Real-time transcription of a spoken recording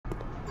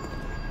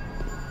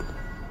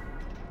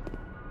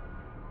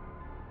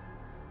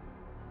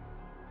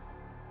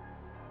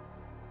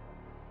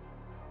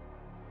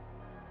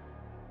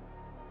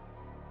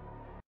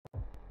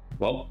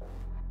Well,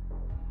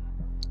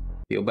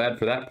 feel bad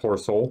for that poor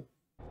soul.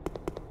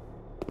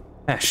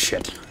 Ah,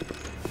 shit.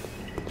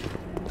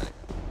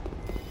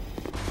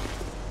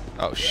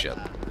 Oh, shit.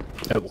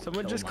 Oh,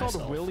 someone just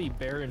called Willie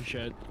Bear and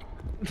shit.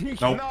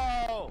 Nope.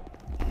 No!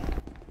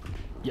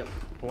 Yep.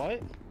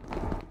 What?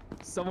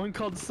 Someone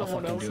called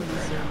someone else in the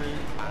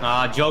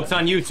server. Joke's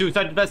on you,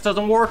 Suicide Vest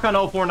doesn't work on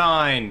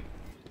 049.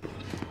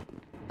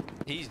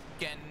 He's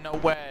getting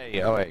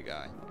away. Oh, hey,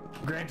 guy.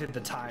 Granted, the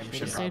time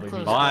should probably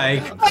be...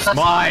 Mike!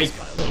 Mike!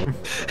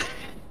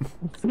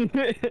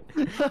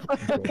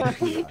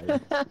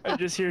 I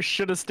just hear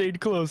should've stayed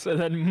close, and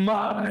then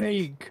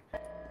Mike!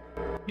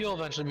 You'll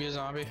eventually be a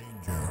zombie.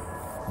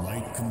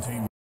 Light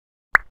containment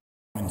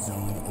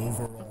zone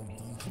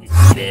overall.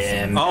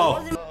 Damn.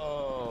 Oh!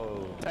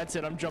 That's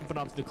it, I'm jumping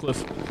off the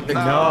cliff.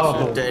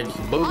 No! Dead.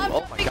 Boom.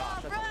 Oh my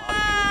god, that's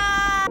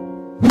a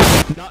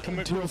lot of Not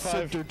until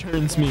Scepter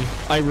turns me.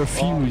 I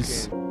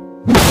refuse.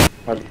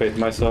 I have faith in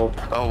myself.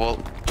 Oh, well.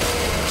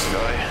 This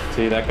guy.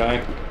 See that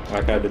guy?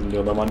 That guy didn't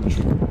do that much.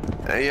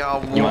 Hey,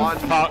 You're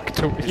fucked.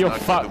 You're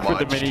fucked with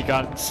the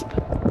miniguns.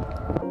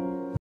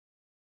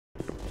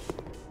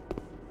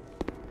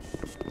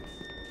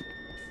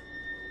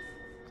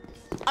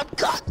 I'm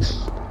cut!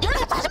 You're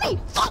not touching me!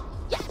 Fuck!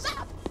 Yes!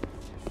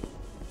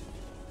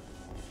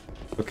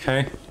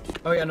 Okay.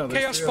 Oh yeah, no,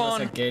 there's Chaos 3 of us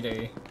spawn. at gate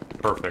A.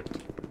 Perfect.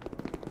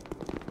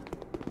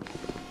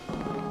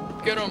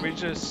 Get him. We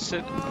just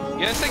sit.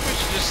 You guys think we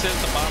should just sit at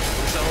the bottom of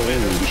this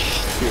elevator?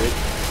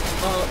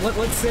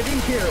 Let's sit in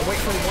here, wait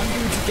for one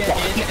dude to get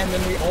in, and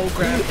then we all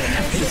grab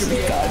him. This is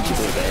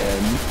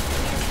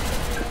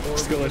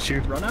Let's go, let's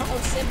shoot. Run out?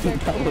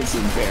 That was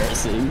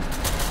embarrassing.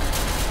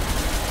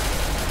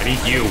 I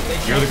need you.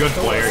 You're the good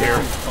player here.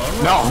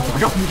 No!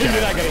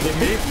 You're not gonna hit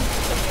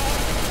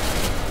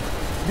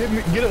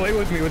me. Get away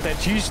with me with that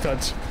cheese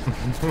touch.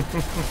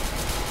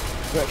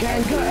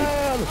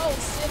 Oh,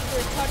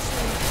 Sifter touched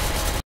me.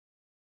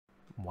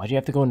 Why'd you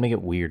have to go and make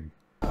it weird?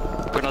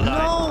 Gonna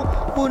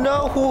die. Oh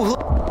no!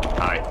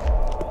 Hi.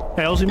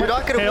 Hails, You're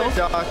not gonna win,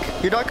 Doc.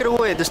 You're not gonna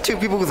win. There's 2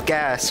 people with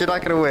gas. You're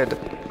not gonna win.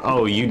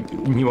 Oh, you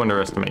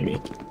underestimate me.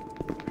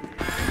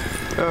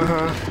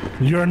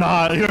 You're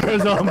not. You're a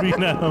zombie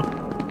now.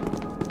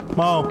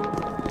 Oh.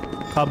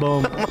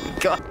 Kaboom. Oh my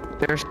god.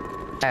 There's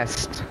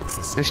test.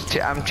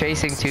 I'm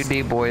chasing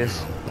 2D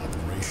boys.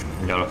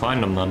 You gotta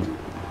find them then.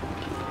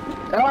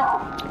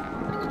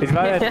 He's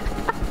got it.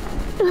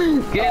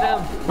 Get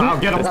him! I'll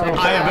get him.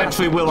 I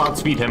eventually will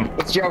outspeed him.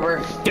 It's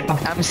over. Get the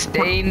I'm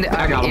stained.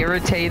 I got I'm him.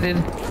 irritated.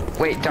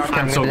 Wait, Doctor,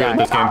 I'm so good at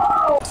this game.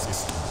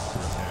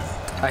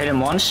 I hit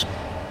him once.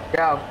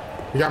 Go.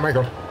 You got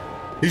Michael.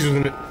 He's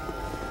using it.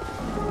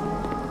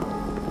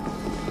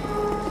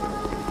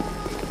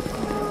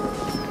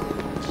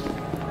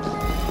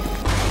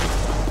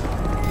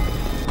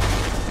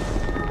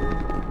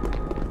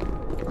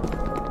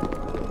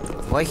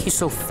 Why he's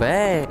so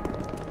fat?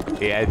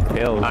 Yeah,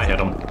 I hit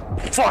him.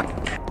 Fuck!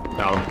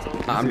 No.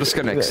 I'm just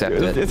gonna accept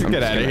it. Let's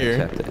get out of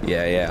here.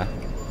 Yeah, yeah.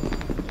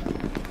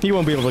 He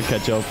won't be able to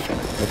catch up,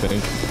 I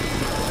think.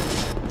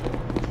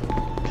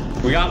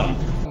 We got him.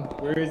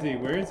 Where is he?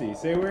 Where is he?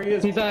 Say where he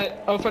is. He's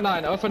at 0 for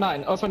 9, 0 for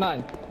 9, 0 for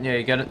 9. Yeah,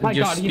 you gotta My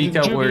just God, speak he's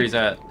out a where juvie. he's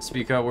at.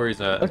 Speak out where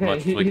he's at as Okay, much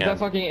as we he's can. at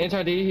fucking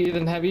HRD, he's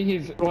in heavy,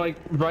 he's like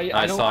right,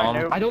 I saw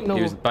him. I don't know.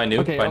 He was by nuke,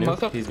 okay, by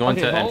almost nuke. up. He's going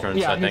okay, to entrance,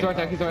 yeah, I think. he's right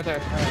there, he's right there.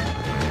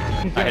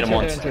 He's I hit him right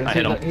once. entrance. I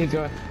hit him. He's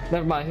going.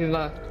 Never mind, he's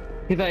not.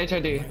 He's at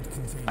HRD.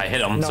 I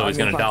hit him, No, so he's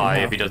I'm gonna fucking die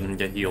hell. if he doesn't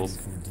get healed.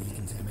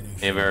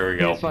 Yeah, there we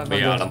go. He's fine,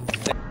 We got him.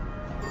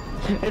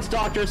 It's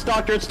Doctor, it's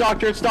Doctor, it's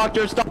Doctor, it's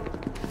Doctor, it's Doctor.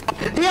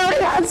 He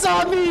already had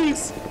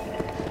zombies!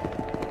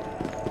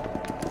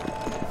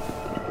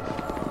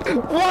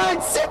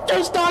 What?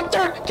 Sifter's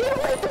Doctor! Get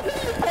away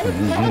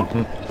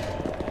from me!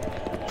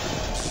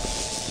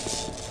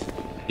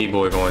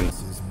 E-boy going.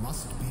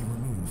 Must be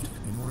removed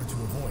in order to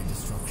avoid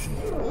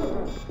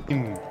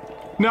destruction.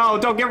 No,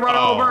 don't get run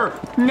over!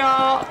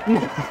 No!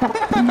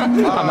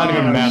 I'm not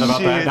even mad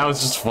about that. That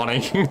was just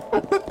funny.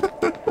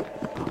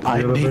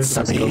 I need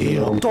some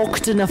heal.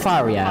 Dr.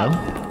 Nefario.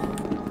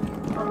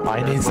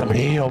 I need some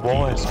heal,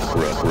 boys.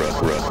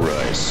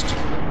 Christ.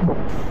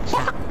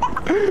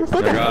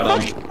 I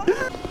got him.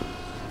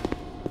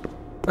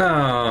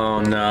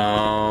 Oh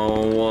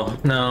no.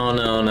 No,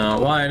 no, no.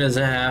 Why does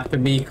it have to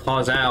be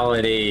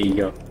causality?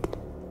 And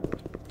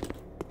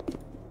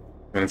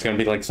it's gonna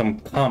be like some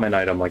common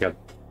item, like a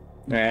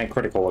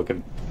critical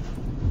looking.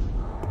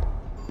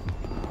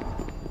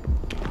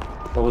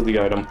 What was the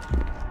item?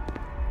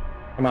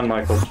 Come on,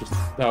 Michael. Just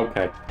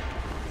okay.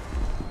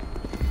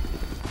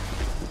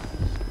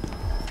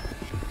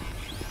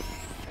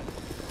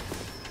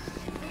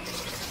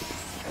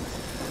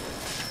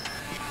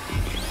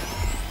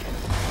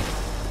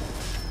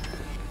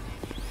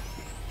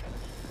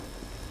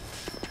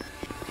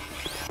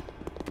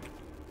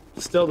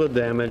 Still did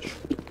damage. He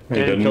And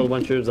didn't. killed a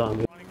bunch of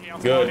zombies.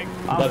 Good.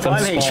 Let them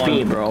spawn.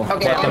 HP, bro.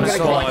 Okay, Let them I'm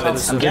spawn. gonna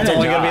It's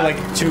only gonna be like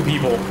 2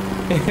 people.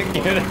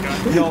 Get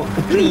it? No,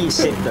 please,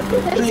 Sifter.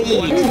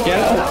 Please. Get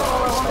it?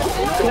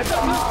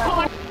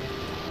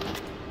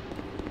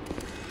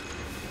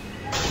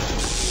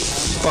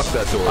 Fuck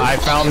that door. I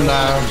found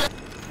them.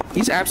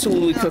 He's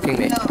absolutely cooking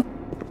me.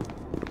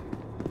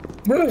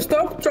 Bro,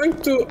 stop trying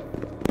to.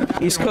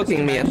 He's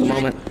cooking me at the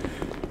moment.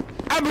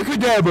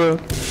 Abracadabra.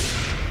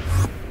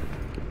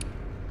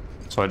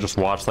 So I just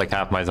watched like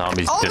half my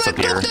zombies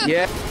disappear.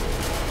 Yeah.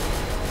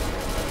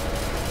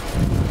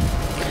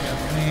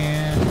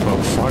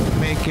 Oh fuck.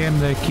 Make him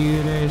the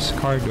cutest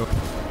cardo.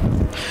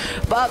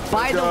 But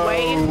by the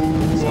way,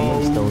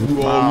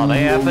 Oh,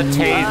 they have the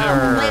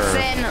taser.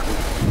 listen,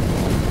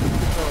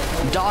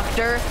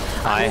 Doctor.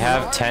 I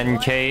have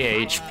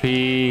 10k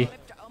HP.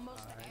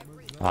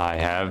 I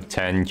have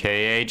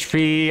 10k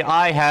HP.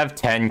 I have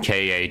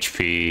 10k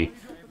HP.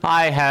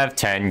 I have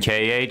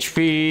 10k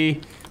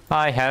HP.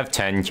 I have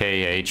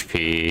 10k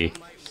HP.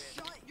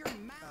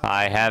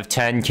 I have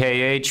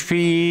 10k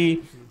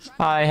HP.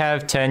 I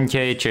have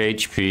 10k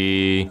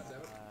HP.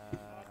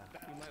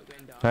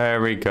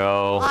 There we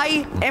go.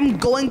 I am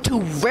going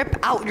to rip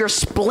out your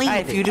spleen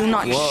if you do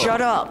not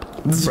shut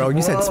up. Bro,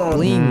 you said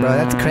spleen, bro.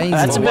 That's crazy.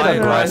 That's a bit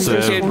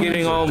aggressive. Kid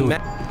getting all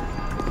mad.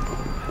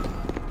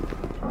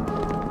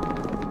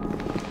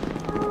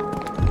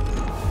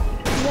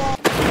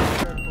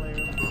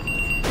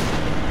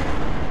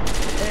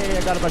 Hey,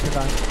 I got a bunch of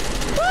time.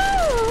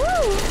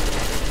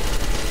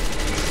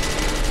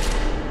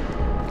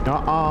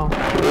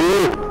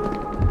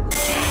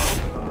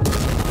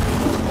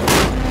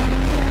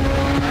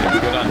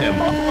 Good on him.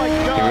 Oh my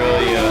god.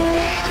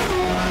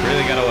 He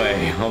really got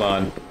away. Hold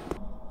on.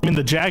 I mean,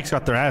 the Jags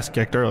got their ass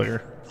kicked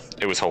earlier.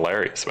 It was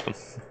hilarious, man.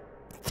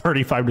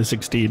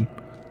 35-16.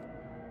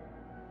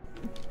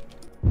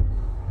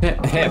 Hey,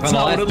 I found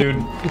the last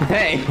dude.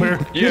 Hey. Where?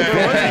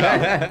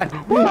 Yeah.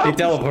 He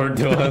teleported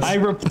to us.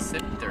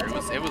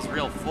 It was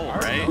real full,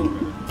 right?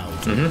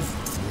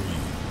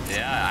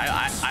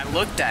 Yeah, I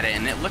looked at it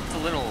and it looked a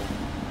little.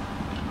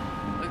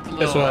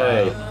 This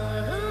way.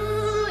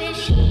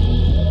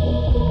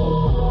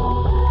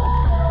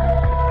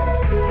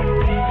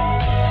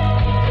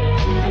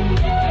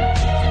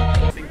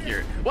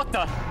 What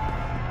the?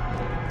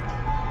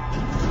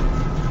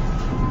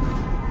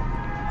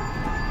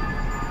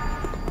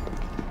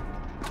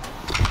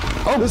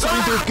 Oh, this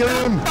Reaper's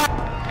game!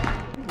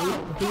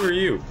 Who are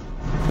you?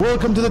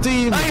 Welcome to the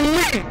team! I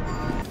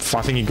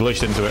think he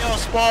glitched into it.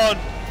 Chaos spawn!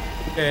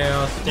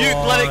 Chaos spawn.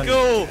 Nuke, let it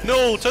go!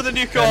 No, turn the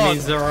nuke on! That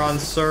means they're on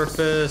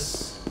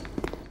surface.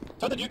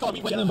 Turn the nuke on,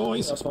 we win,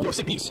 boys. Your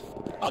sick piece.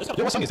 Oh,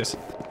 what song is this?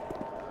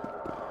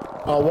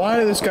 Oh, why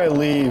did this guy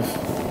leave?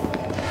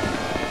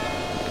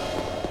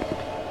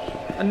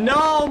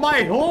 No,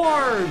 my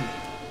horde!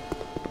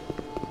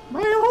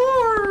 My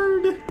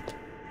horde!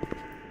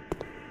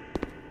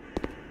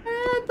 I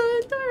had the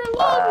entire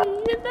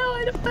lobby, and now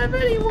I don't have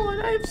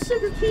anyone. I have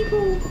 6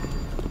 people.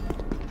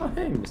 Oh,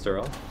 hey, Mr.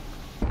 L.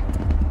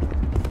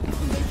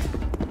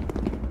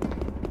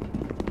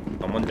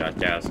 Someone got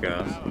gas.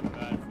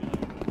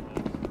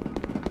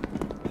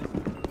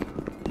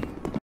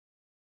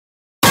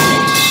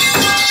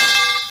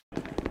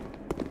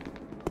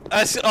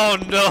 Oh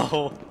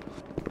no!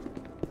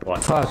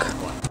 What? Fuck.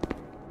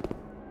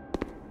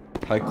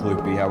 Hi,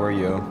 Kloopy, how are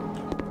you?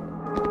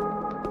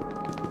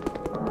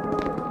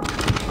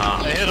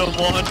 I hit him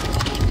one.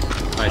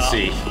 I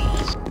see.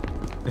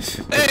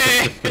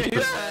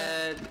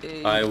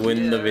 Hey! I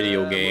win the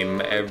video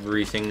game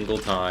every single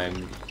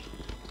time.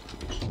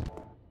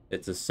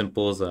 It's as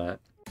simple as that.